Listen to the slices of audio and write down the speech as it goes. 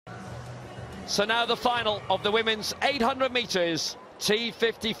So now the final of the women's 800 meters,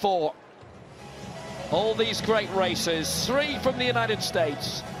 T54. All these great races, 3 from the United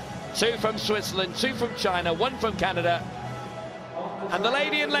States, 2 from Switzerland, 2 from China, 1 from Canada. And the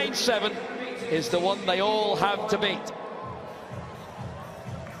lady in lane 7 is the one they all have to beat.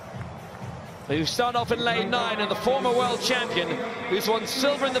 Who start off in lane 9, and the former world champion who's won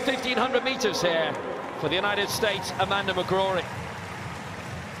silver in the 1500 meters here for the United States, Amanda McGrory.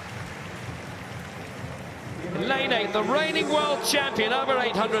 In lane 8, the reigning world champion over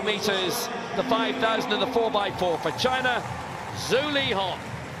 800 meters, the 5000 and the 4x4 for China, Zhou Lihong.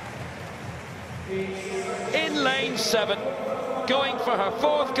 In lane 7, going for her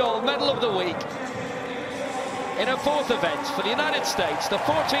 4th gold medal of the week in her 4th event for the United States, the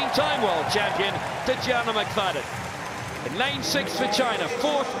 14-time world champion, TatyanaMCFADDEN. In lane 6 for China,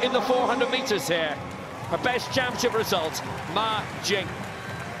 4th in the 400 meters here. Her best championship result, Ma Jing.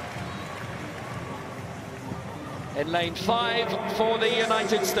 In lane 5 for the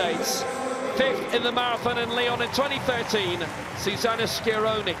United States, 5th in the marathon in Lyon in 2013, Susannah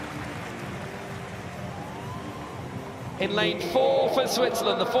SCARONI. In lane 4 for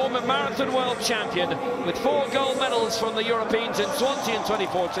Switzerland, the former marathon world champion with 4 gold medals from the Europeans in Swansea in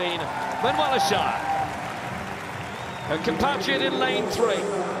 2014, Manuela. Her compatriot in lane 3,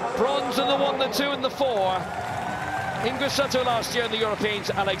 bronze in the 1, the 2 and the 4, Ingrid last year in the Europeans,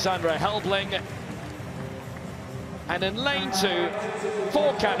 Alexandra HELBLING. And in lane 2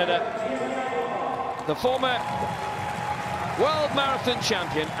 for Canada, the former world marathon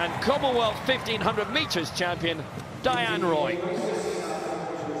champion and Commonwealth 1500 meters champion, Diane ROY.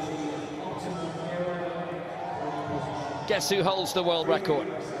 Guess who holds the world record?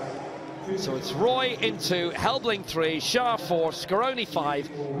 So it's ROY in 2, HELBLING 3, SCHAER 4, SCARONI 5,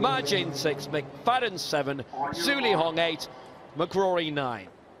 Ma Jing 6, McFadden 7, Zhou Lihong 8, McGrory 9.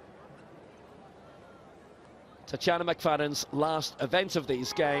 TatyanaMCFADDEN's last event of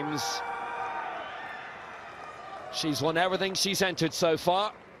these games. She's won everything she's entered so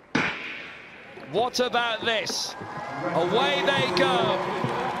far. What about this? Away they go.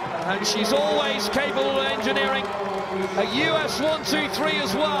 And she's always capable of engineering a US 1-2-3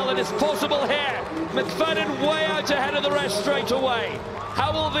 as well, and it's possible here. McFadden way out ahead of the rest straight away.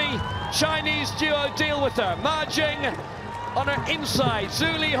 How will the Chinese duo deal with her? Ma Jing on her inside,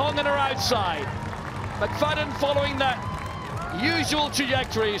 Zhou Lihong on her outside. McFadden following that usual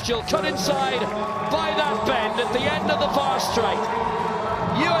trajectory. She'll cut inside by that bend at the end of the far straight.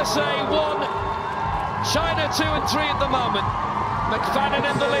 USA 1, China 2 and 3 at the moment. McFadden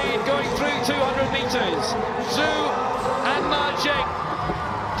in the lead going through 200 meters. Zhou and Ma Jing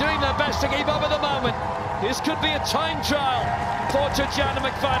doing their best to keep up at the moment. This could be a time trial for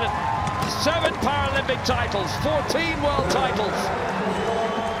TatyanaMCFADDEN. 7 Paralympic titles, 14 world titles,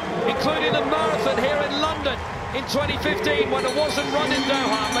 including the marathon here in London in 2015 when it wasn't run in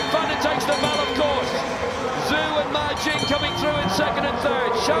Doha. McFadden takes the ball, of course. Zhou and Ma Jing coming through in 2nd and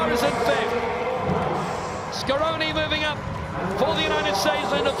 3rd. SCHAER is in 5th. SCARONI moving up for the United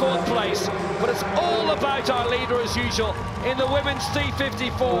States in the 4th place. But it's all about our leader as usual in the women's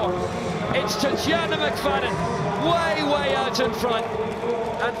T54. It's TatyanaMCFADDEN way out in front.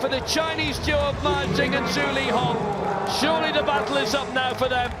 And for the Chinese duo of Ma Jing and Zhou Lihong, surely the battle is up now for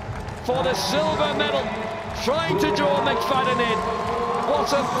them for the silver medal, trying to draw McFadden in.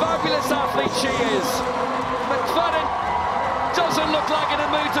 What a fabulous athlete she is. McFadden doesn't look like in a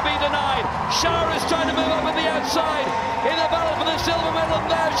mood to be denied. SCHAER is trying to move up on the outside in the battle for the silver medal, and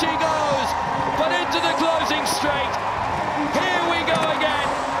there she goes. But into the closing straight. Here we go again.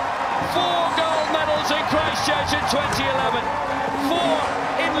 4 gold medals in Christchurch in 2011. 4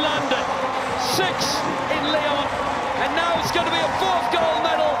 in London. 6 in Lyon. And now it's going to be a 4th gold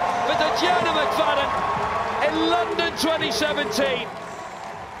medal for TatyanaMCFADDEN in London 2017.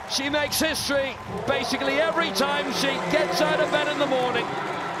 She makes history basically every time she gets out of bed in the morning.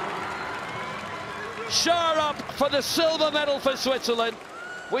 SCHAER up for the silver medal for Switzerland,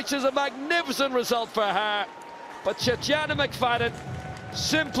 which is a magnificent result for her. But TatyanaMCFADDEN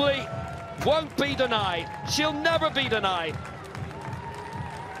simply won't be denied. She'll never be denied.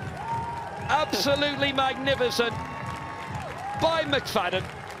 Absolutely magnificent by McFadden,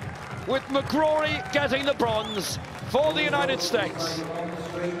 with McGrory getting the bronze for the United States.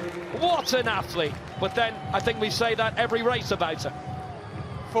 What an athlete. But then I think we say that every race about her.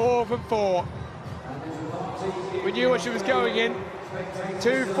 4 from 4. We knew what she was going in.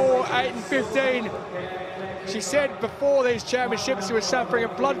 2, 4, 8 and 15. She said before these championships she was suffering a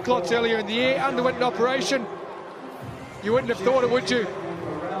blood clots earlier in the year, underwent an operation. You wouldn't have thought it, would you?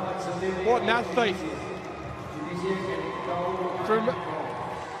 What an athlete. From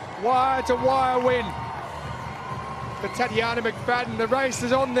wire-to-wire win for TatyanaMCFADDEN. The race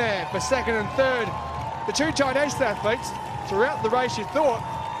is on there for second and third. The two Chinese athletes, throughout the race you thought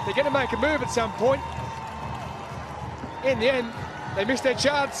they're going to make a move at some point. In the end, they missed their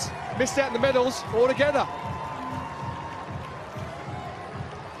chance, missed out on the medals altogether.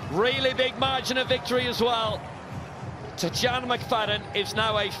 Really big margin of victory as well. TatyanaMCFADDEN is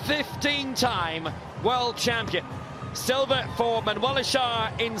now a 15-time world champion. Silver for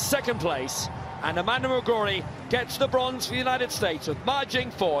Manuela in second place, and MCGRORY gets the bronze for the United States with Ma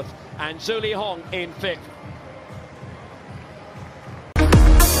Jing fourth and Zhu Lihong in fifth.